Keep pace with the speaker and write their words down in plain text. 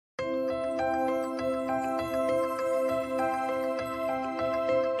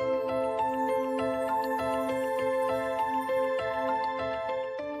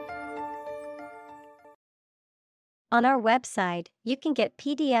On our website, you can get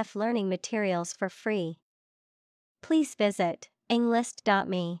PDF learning materials for free. Please visit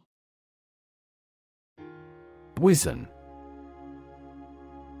englist.me. Wizen.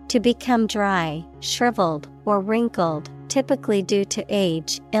 To become dry, shriveled, or wrinkled, typically due to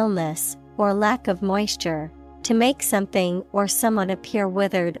age, illness, or lack of moisture. To make something or someone appear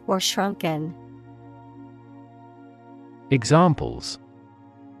withered or shrunken. Examples: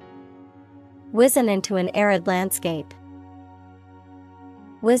 Wizen into an arid landscape.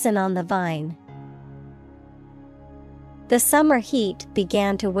 Wizen on the vine. The summer heat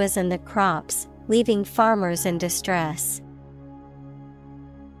began to wizen the crops, leaving farmers in distress.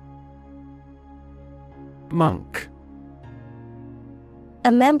 Monk.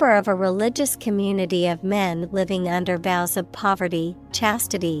 A member of a religious community of men living under vows of poverty,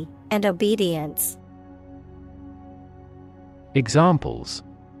 chastity, and obedience. Examples: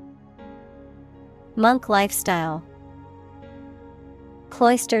 Monk lifestyle.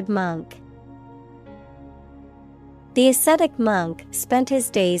 Cloistered monk. The ascetic monk spent his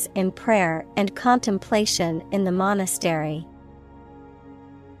days in prayer and contemplation in the monastery.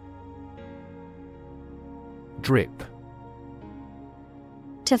 Drip.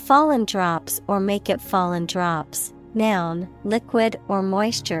 To fall in drops or make it fall in drops. Noun, liquid or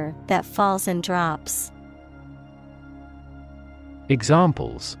moisture that falls in drops.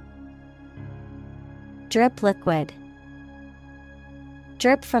 Examples: Drip liquid.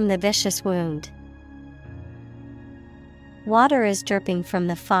 Drip from the vicious wound. Water is dripping from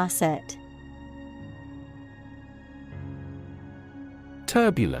the faucet.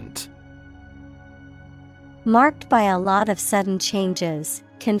 Turbulent. Marked by a lot of sudden changes,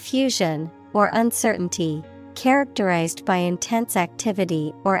 confusion, or uncertainty, characterized by intense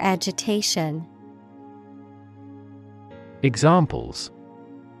activity or agitation. Examples: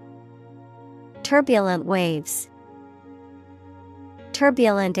 Turbulent waves.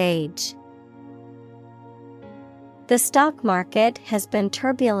 Turbulent age. The stock market has been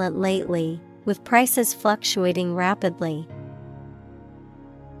turbulent lately, with prices fluctuating rapidly.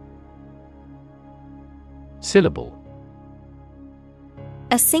 Syllable.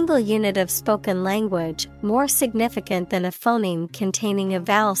 A single unit of spoken language, more significant than a phoneme containing a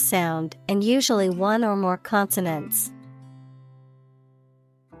vowel sound and usually one or more consonants.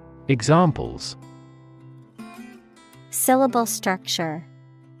 Examples: Syllable structure.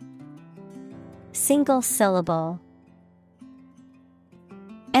 Single syllable.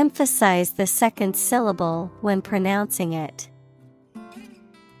 Emphasize the second syllable when pronouncing it.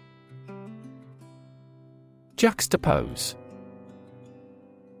 Juxtapose.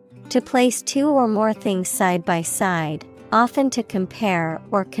 To place two or more things side by side, often to compare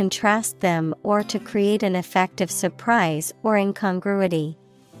or contrast them or to create an effect of surprise or incongruity.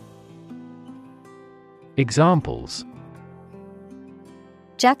 Examples: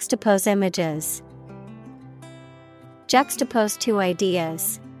 Juxtapose images. Juxtapose two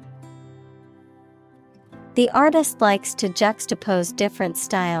ideas. The artist likes to juxtapose different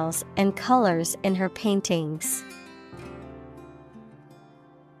styles and colors in her paintings.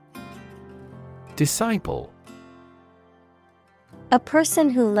 Disciple. A person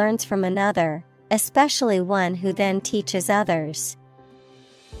who learns from another, especially one who then teaches others.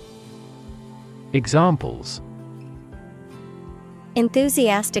 Examples: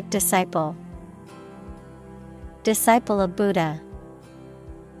 Enthusiastic disciple. Disciple of Buddha.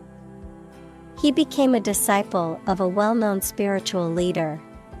 He became a disciple of a well-known spiritual leader.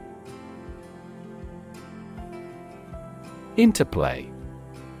 Interplay.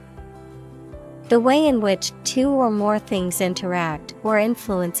 The way in which two or more things interact or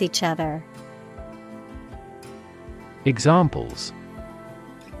influence each other. Examples: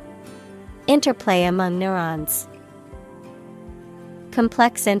 Interplay among neurons.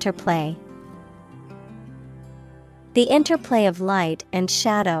 Complex interplay. The interplay of light and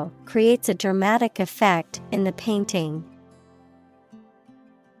shadow creates a dramatic effect in the painting.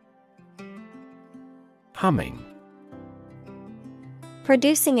 Humming.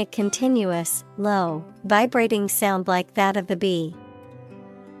 Producing a continuous, low, vibrating sound like that of the bee.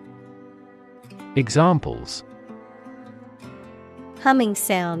 Examples: Humming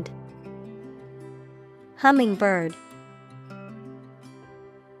sound. Hummingbird.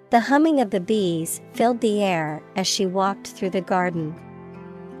 The humming of the bees filled the air as she walked through the garden.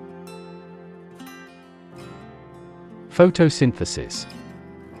 Photosynthesis.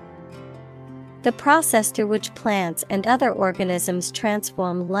 The process through which plants and other organisms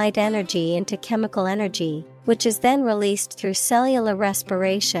transform light energy into chemical energy, which is then released through cellular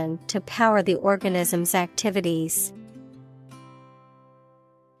respiration to power the organism's activities.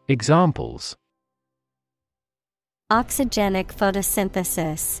 Examples: Oxygenic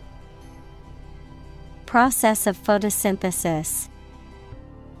photosynthesis. Process of photosynthesis.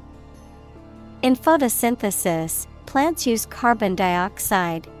 In photosynthesis, plants use carbon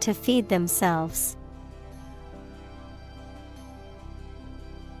dioxide to feed themselves.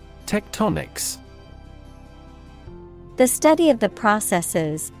 Tectonics. The study of the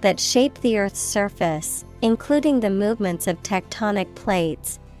processes that shape the Earth's surface, including the movements of tectonic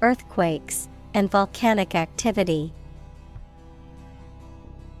plates, earthquakes, and volcanic activity.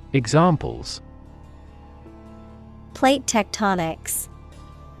 Examples: Plate tectonics,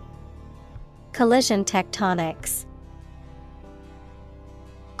 collision tectonics.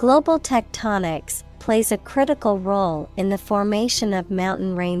 Global tectonics plays a critical role in the formation of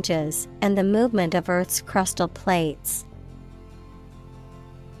mountain ranges and the movement of Earth's crustal plates.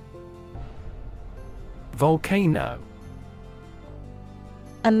 Volcano.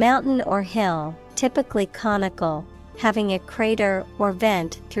 A mountain or hill, typically conical, having a crater or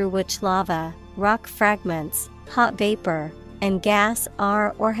vent through which lava, rock fragments, hot vapor, and gas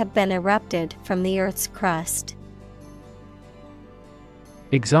are or have been erupted from the Earth's crust.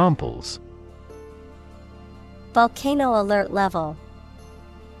 Examples: Volcano alert level.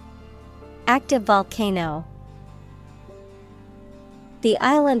 Active volcano. The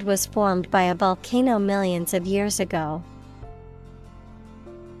island was formed by a volcano millions of years ago.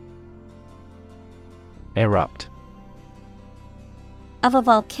 Erupt. Of a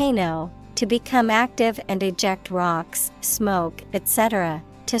volcano, to become active and eject rocks, smoke, etc.,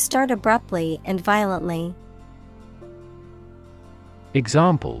 to start abruptly and violently.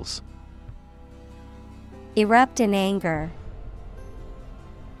 Examples: Erupt in anger.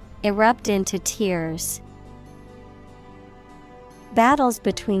 Erupt into tears. Battles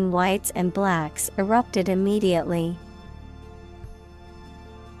between whites and blacks erupted immediately.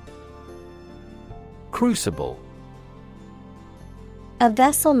 Crucible. A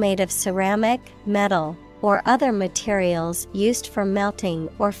vessel made of ceramic, metal, or other materials used for melting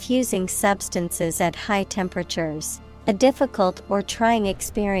or fusing substances at high temperatures. A difficult or trying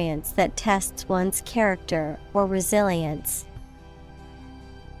experience that tests one's character or resilience.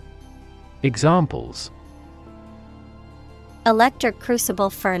 Examples: Electric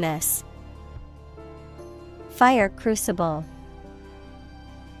crucible furnace. Fire crucible.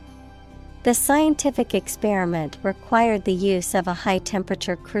 The scientific experiment required the use of a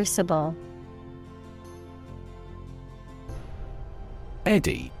high-temperature crucible.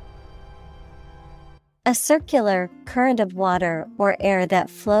 Eddy. A circular current of water or air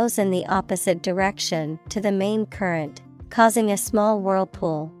that flows in the opposite direction to the main current, causing a small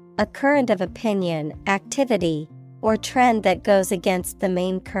whirlpool, a current of opinion, activity, or trend that goes against the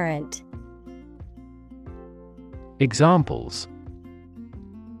main current. Examples: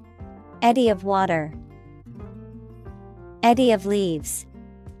 Eddy of water. Eddy of leaves.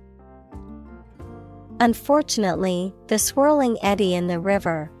 Unfortunately, the swirling eddy in the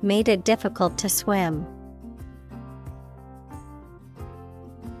river made it difficult to swim.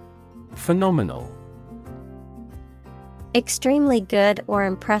 Phenomenal. Extremely good or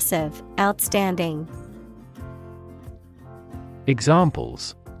impressive, outstanding.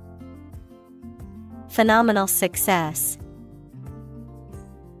 Examples: Phenomenal success.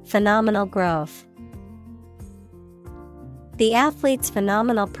 Phenomenal growth. The athlete's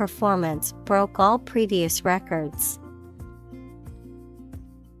phenomenal performance broke all previous records.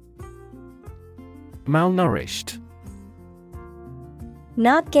 Malnourished.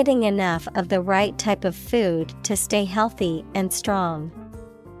 Not getting enough of the right type of food to stay healthy and strong.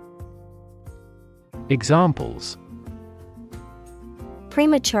 Examples: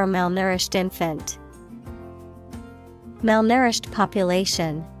 Premature malnourished infant. Malnourished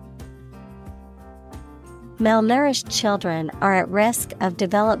population. Malnourished children are at risk of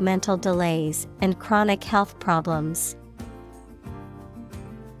developmental delays and chronic health problems.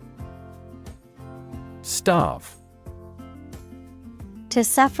 Starve. To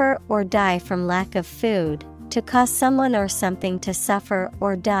suffer or die from lack of food, to cause someone or something to suffer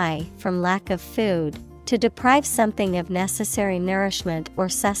or die from lack of food, to deprive something of necessary nourishment or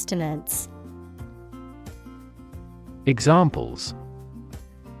sustenance. Examples: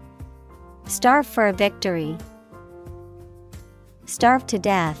 Starve for a victory. Starve to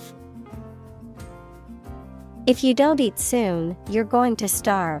death. If you don't eat soon, you're going to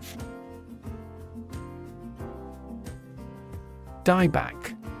starve.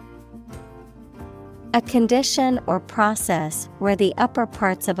 Dieback. A condition or process where the upper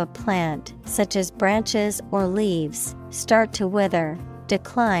parts of a plant, such as branches or leaves, start to wither,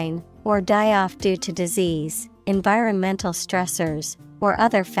 decline, or die off due to disease, environmental stressors, or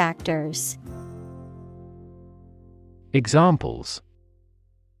other factors. Examples: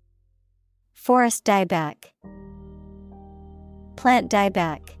 forest dieback, plant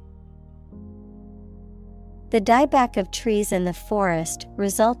dieback. The dieback of trees in the forest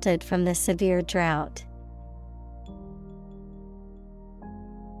resulted from the severe drought.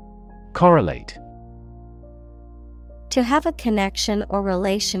 Correlate. To have a connection or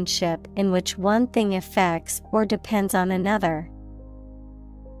relationship in which one thing affects or depends on another.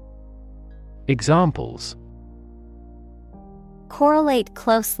 Examples: correlate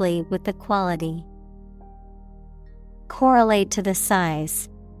closely with the quality. Correlate to the size.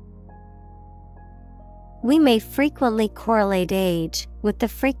 We may frequently correlate age with the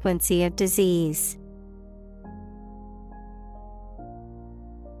frequency of disease.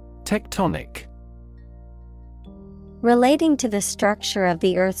 Tectonic. Relating to the structure of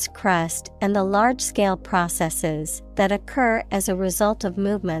the Earth's crust and the large-scale processes that occur as a result of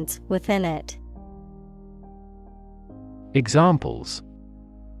movements within it. Examples: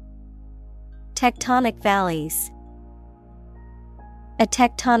 tectonic valleys. A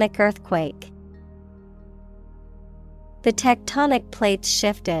tectonic earthquake. The tectonic plates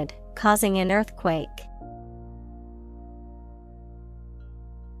shifted, causing an earthquake.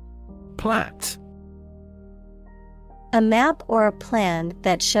 Plat. A map or a plan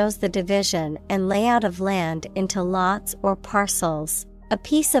that shows the division and layout of land into lots or parcels, a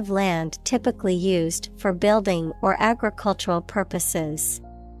piece of land typically used for building or agricultural purposes.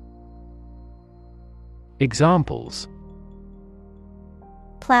 Examples: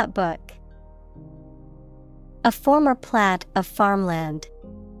 plat book. A former plat of farmland.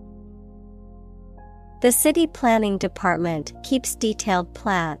 The city planning department keeps detailed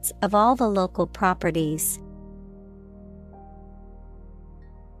plats of all the local properties.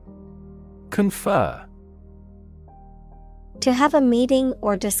 Confer. To have a meeting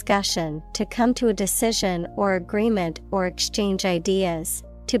or discussion, to come to a decision or agreement or exchange ideas,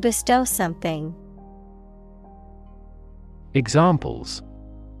 to bestow something. Examples: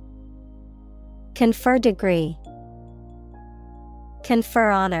 confer degree. Confer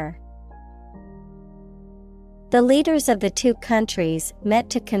honor. The leaders of the two countries met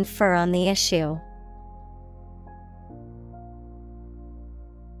to confer on the issue.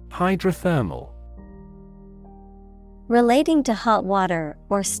 Hydrothermal. Relating to hot water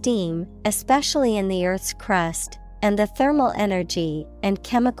or steam, especially in the Earth's crust, and the thermal energy and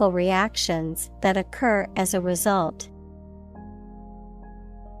chemical reactions that occur as a result.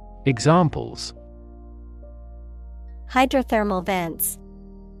 Examples: hydrothermal vents.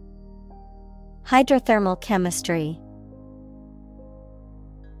 Hydrothermal chemistry.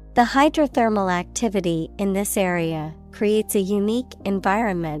 The hydrothermal activity in this area creates a unique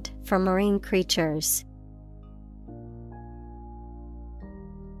environment for marine creatures.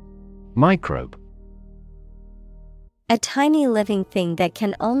 Microbe. A tiny living thing that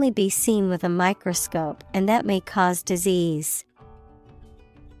can only be seen with a microscope and that may cause disease.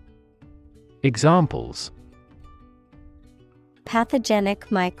 Examples: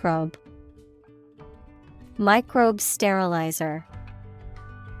 pathogenic microbe. Microbe sterilizer.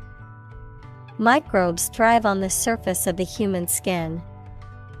 Microbes thrive on the surface of the human skin.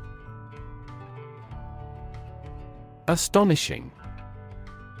 Astonishing.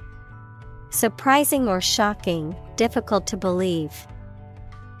 Surprising or shocking, difficult to believe.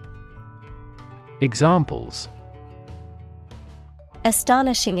 Examples: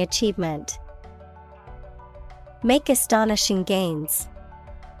 astonishing achievement. Make astonishing gains.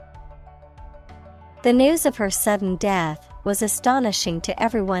 The news of her sudden death was astonishing to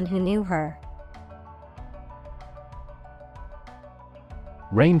everyone who knew her.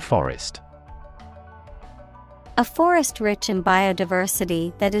 Rainforest. A forest rich in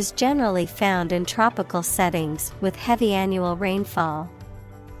biodiversity that is generally found in tropical settings with heavy annual rainfall.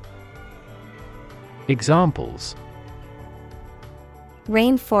 Examples: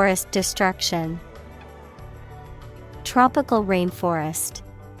 rainforest destruction. Tropical rainforest.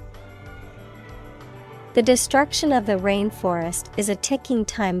 The destruction of the rainforest is a ticking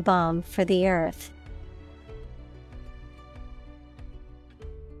time bomb for the Earth.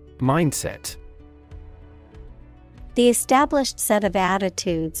 Mindset. The established set of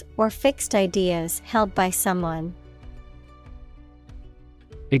attitudes or fixed ideas held by someone.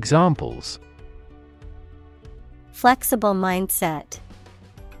 Examples: flexible mindset.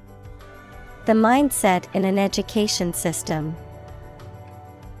 The mindset in an education system.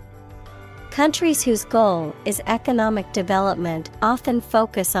 Countries whose goal is economic development often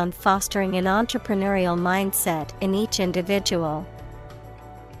focus on fostering an entrepreneurial mindset in each individual.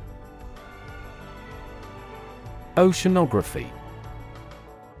 Oceanography.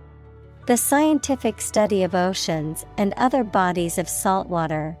 The scientific study of oceans and other bodies of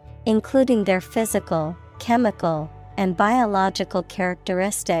saltwater, including their physical, chemical, and biological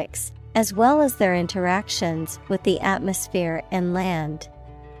characteristics, as well as their interactions with the atmosphere and land.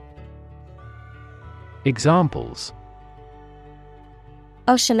 Examples: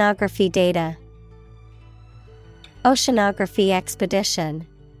 Oceanography data. Oceanography expedition.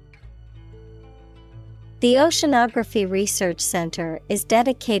 The Oceanography Research Center is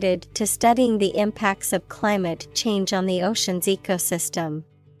dedicated to studying the impacts of climate change on the ocean's ecosystem.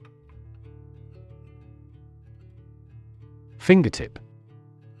 Fingertip.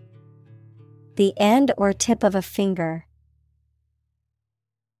 The end or tip of a finger.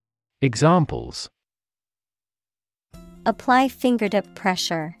 Examples: Apply fingertip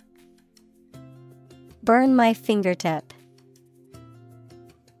pressure. Burn my fingertip.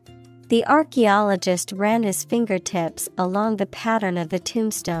 The archaeologist ran his fingertips along the pattern of the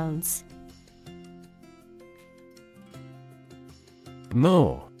tombstones.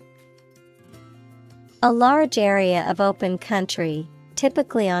 Moor. A large area of open country,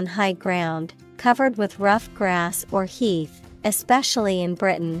 typically on high ground, covered with rough grass or heath, especially in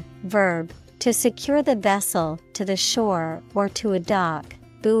Britain. Verb, to secure the vessel to the shore or to a dock,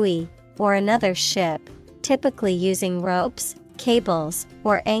 buoy, or another ship, typically using ropes, cables,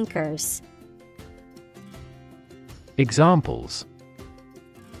 or anchors. Examples: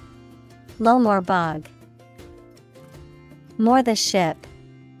 Low-moor bog. Moor the ship.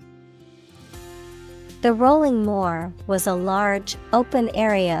 The rolling moor was a large, open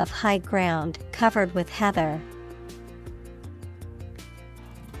area of high ground covered with heather.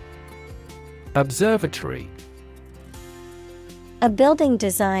 Observatory. A building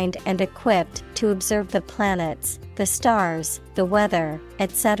designed and equipped to observe the planets, the stars, the weather,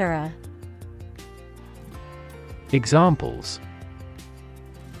 etc. Examples: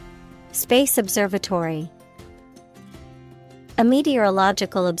 Space observatory. A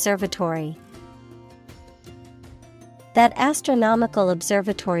meteorological observatory. That astronomical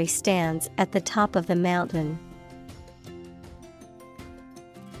observatory stands at the top of the mountain.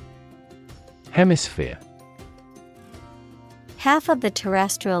 Hemisphere. Half of the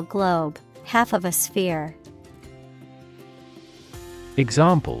terrestrial globe, half of a sphere.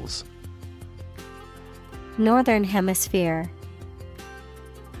 Examples: Northern hemisphere.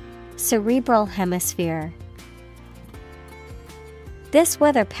 Cerebral hemisphere. This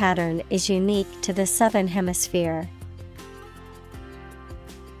weather pattern is unique to the southern hemisphere.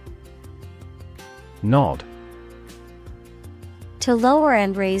 Nod. To lower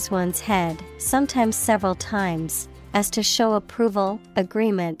and raise one's head, sometimes several times, as to show approval,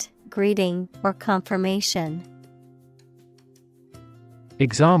 agreement, greeting, or confirmation.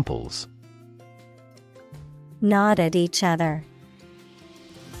 Examples: Nod at each other.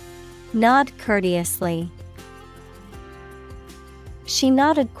 Nod courteously. She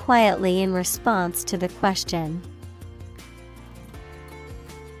nodded quietly in response to the question.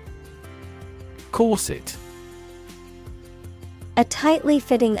 Corset. A tightly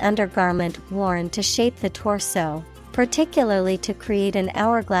fitting undergarment worn to shape the torso, particularly to create an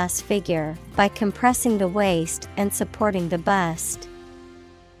hourglass figure, by compressing the waist and supporting the bust.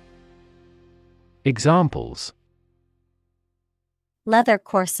 Examples: Leather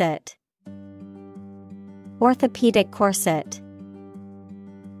corset. Orthopedic corset.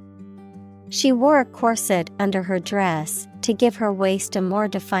 She wore a corset under her dress to give her waist a more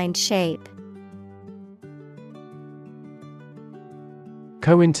defined shape.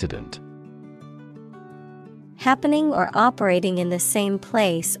 Coincident. Happening or operating in the same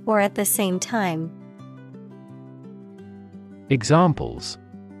place or at the same time. Examples: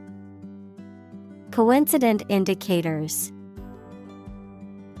 Coincident indicators.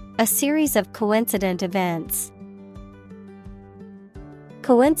 A series of coincident events.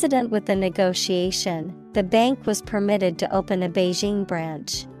 Coincident with the negotiation, the bank was permitted to open a Beijing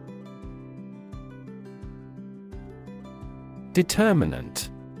branch. Determinant.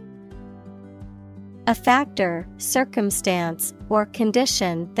 A factor, circumstance, or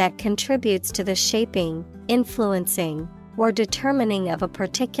condition that contributes to the shaping, influencing, or determining of a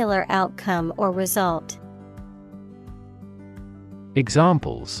particular outcome or result.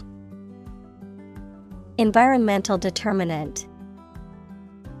 Examples: Environmental determinant.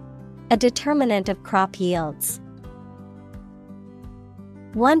 A determinant of crop yields.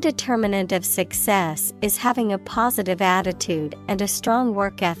 One determinant of success is having a positive attitude and a strong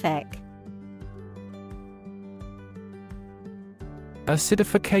work ethic.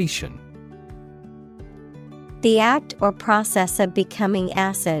 Acidification. The act or process of becoming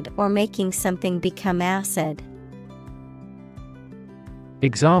acid or making something become acid.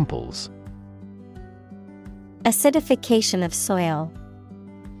 Examples: Acidification of soil.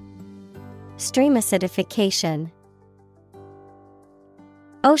 Stream acidification.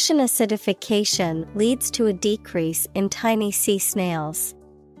 Ocean acidification leads to a decrease in tiny sea snails.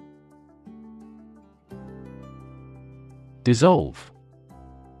 Dissolve.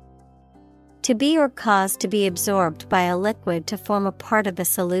 To be or cause to be absorbed by a liquid to form a part of the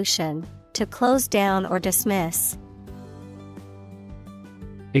solution, to close down or dismiss.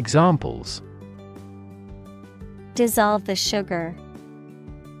 Examples: Dissolve the sugar.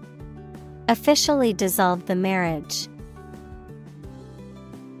 Officially dissolve the marriage.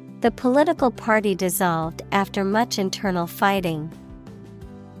 The political party dissolved after much internal fighting.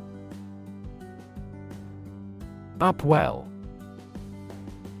 Upwell.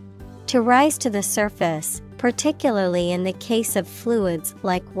 To rise to the surface, particularly in the case of fluids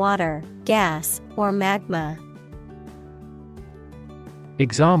like water, gas, or magma.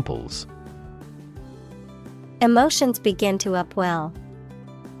 Examples: Emotions begin to upwell.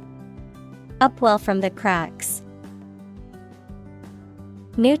 Upwell from the cracks.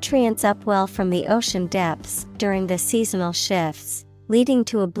 Nutrients upwell from the ocean depths during the seasonal shifts, leading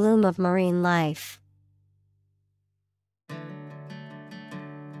to a bloom of marine life.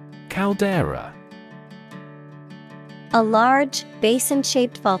 Caldera. A large,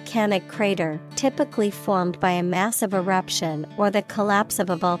 basin-shaped volcanic crater typically formed by a massive eruption or the collapse of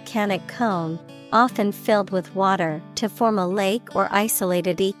a volcanic cone, often filled with water to form a lake or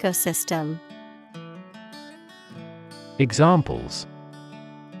isolated ecosystem. Examples: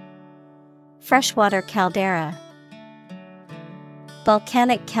 Freshwater caldera.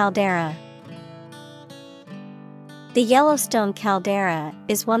 Volcanic caldera. The Yellowstone caldera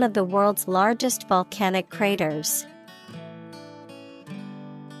is one of the world's largest volcanic craters.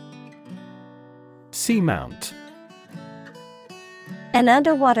 Seamount. An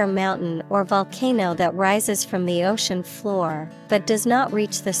underwater mountain or volcano that rises from the ocean floor but does not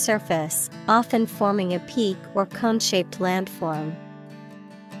reach the surface, often forming a peak or cone-shaped landform.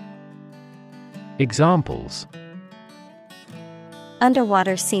 Examples: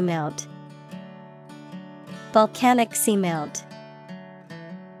 Underwater seamount. Volcanic seamount.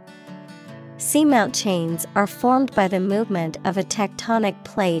 Seamount chains are formed by the movement of a tectonic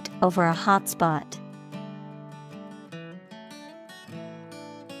plate over a hotspot.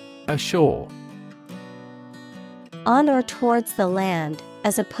 Ashore. On or towards the land,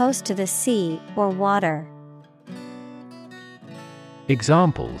 as opposed to the sea or water.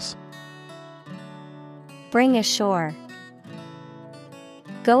 Examples: Bring ashore.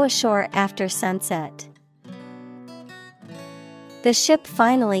 Go ashore after sunset. The ship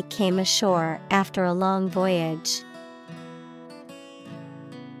finally came ashore after a long voyage.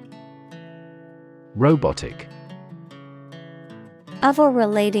 Robotic. Of or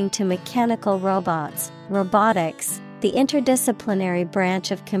relating to mechanical robots, robotics, the interdisciplinary branch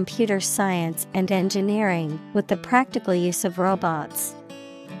of computer science and engineering with the practical use of robots.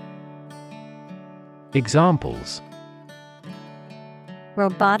 Examples: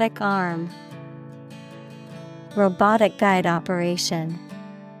 Robotic arm. Robotic guide operation.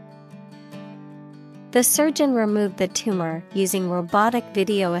 The surgeon removed the tumor using robotic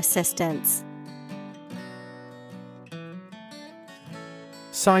video assistance.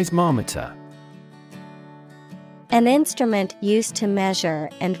 Seismometer. An instrument used to measure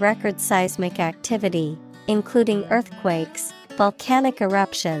and record seismic activity, including earthquakes, volcanic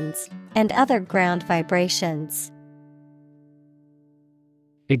eruptions, and other ground vibrations.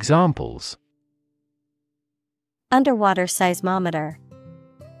 Examples: Underwater seismometer.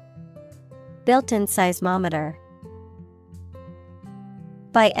 Built-in seismometer.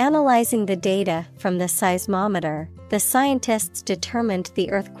 By analyzing the data from the seismometer, the scientists determined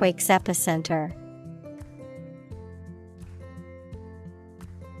the earthquake's epicenter.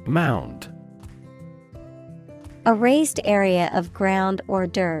 Mound. A raised area of ground or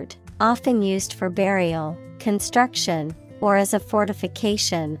dirt, often used for burial, construction, or as a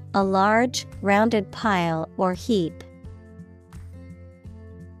fortification, a large, rounded pile or heap.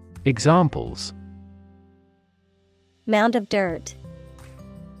 Examples: Mound of dirt.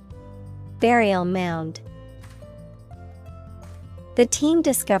 Burial mound. The team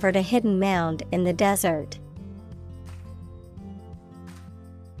discovered a hidden mound in the desert.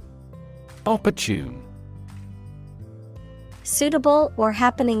 Opportune. Suitable or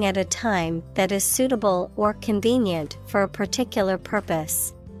happening at a time that is suitable or convenient for a particular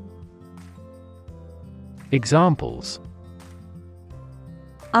purpose. Examples: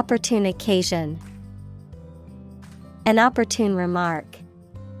 Opportune occasion. An opportune remark.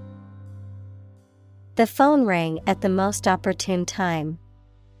 The phone rang at the most opportune time.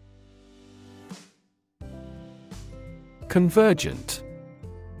 Convergent.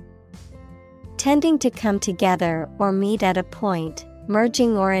 Tending to come together or meet at a point,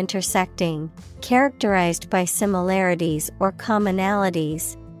 merging or intersecting, characterized by similarities or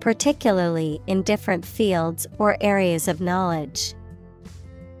commonalities, particularly in different fields or areas of knowledge.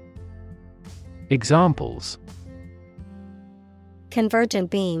 Examples: Convergent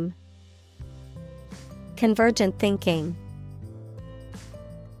beam, convergent thinking.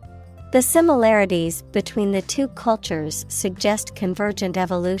 The similarities between the two cultures suggest convergent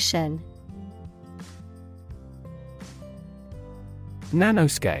evolution.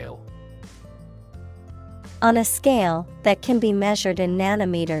 Nanoscale. On a scale that can be measured in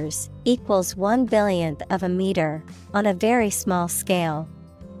nanometers, equals 1/1000th of a meter, on a very small scale.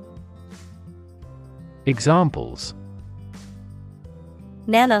 Examples: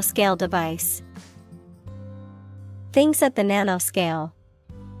 Nanoscale device. Things at the nanoscale.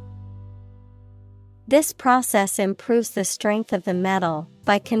 This process improves the strength of the metal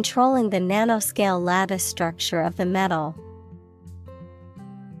by controlling the nanoscale lattice structure of the metal.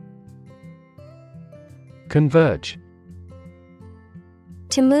 Converge.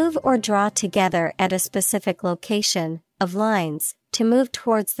 To move or draw together at a specific location, of lines, to move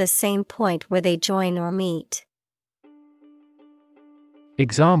towards the same point where they join or meet.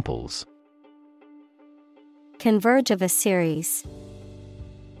 Examples: Converge of a series.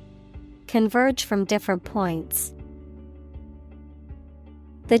 Converge from different points.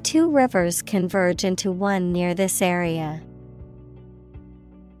 The two rivers converge into one near this area.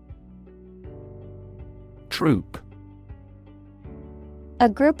 Troop. A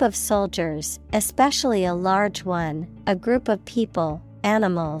group of soldiers, especially a large one, a group of people,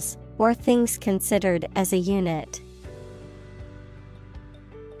 animals, or things considered as a unit.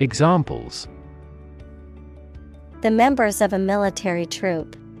 Examples: The members of a military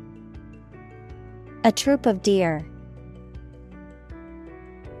troop. A troop of deer.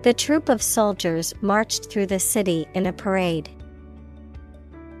 The troop of soldiers marched through the city in a parade.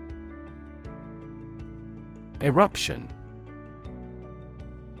 Eruption.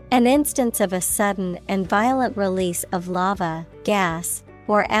 An instance of a sudden and violent release of lava, gas,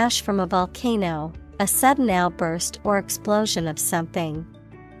 or ash from a volcano, a sudden outburst or explosion of something.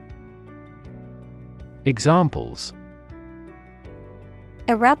 Examples: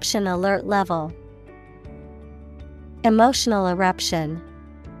 Eruption alert level. Emotional eruption.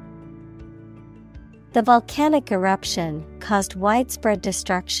 The volcanic eruption caused widespread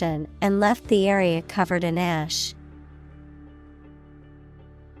destruction and left the area covered in ash.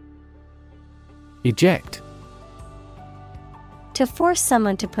 Eject. To force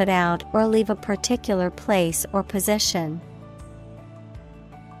someone to put out or leave a particular place or position.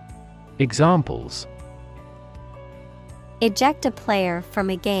 Examples: Eject a player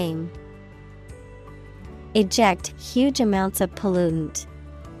from a game. Eject huge amounts of pollutant.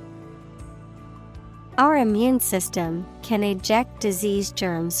 Our immune system can eject disease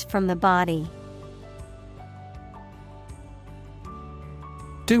germs from the body.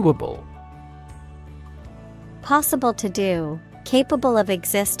 Doable. Possible to do, capable of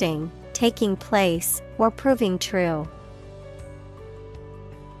existing, taking place, or proving true.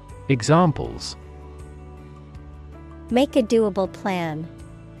 Examples: Make a doable plan.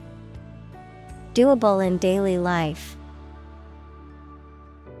 Doable in daily life.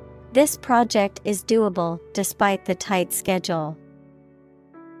 This project is doable despite the tight schedule.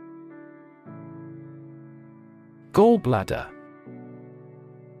 Gallbladder.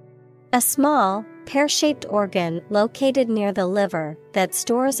 A small, pear-shaped organ located near the liver that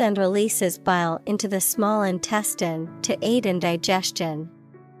stores and releases bile into the small intestine to aid in digestion.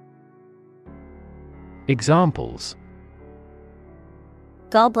 Examples: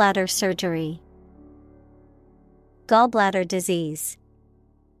 Gallbladder surgery. Gallbladder disease.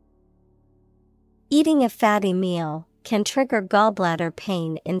 Eating a fatty meal can trigger gallbladder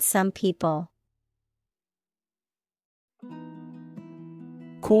pain in some people.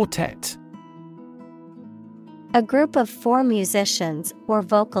 Quartet. A group of 4 musicians or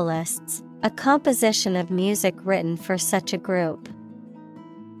vocalists, a composition of music written for such a group.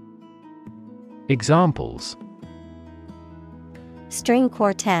 Examples: String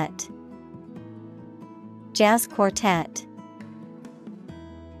quartet. Jazz quartet.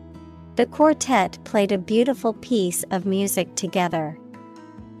 The quartet played a beautiful piece of music together.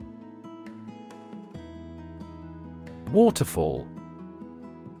 Waterfall.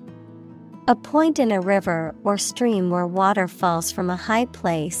 A point in a river or stream where water falls from a high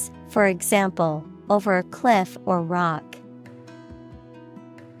place, for example, over a cliff or rock.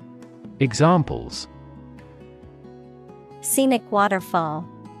 Examples: Scenic waterfall.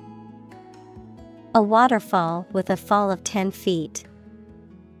 A waterfall with a fall of 10 feet.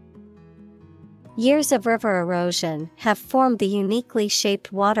 Years of river erosion have formed the uniquely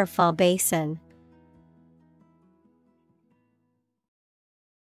shaped waterfall basin.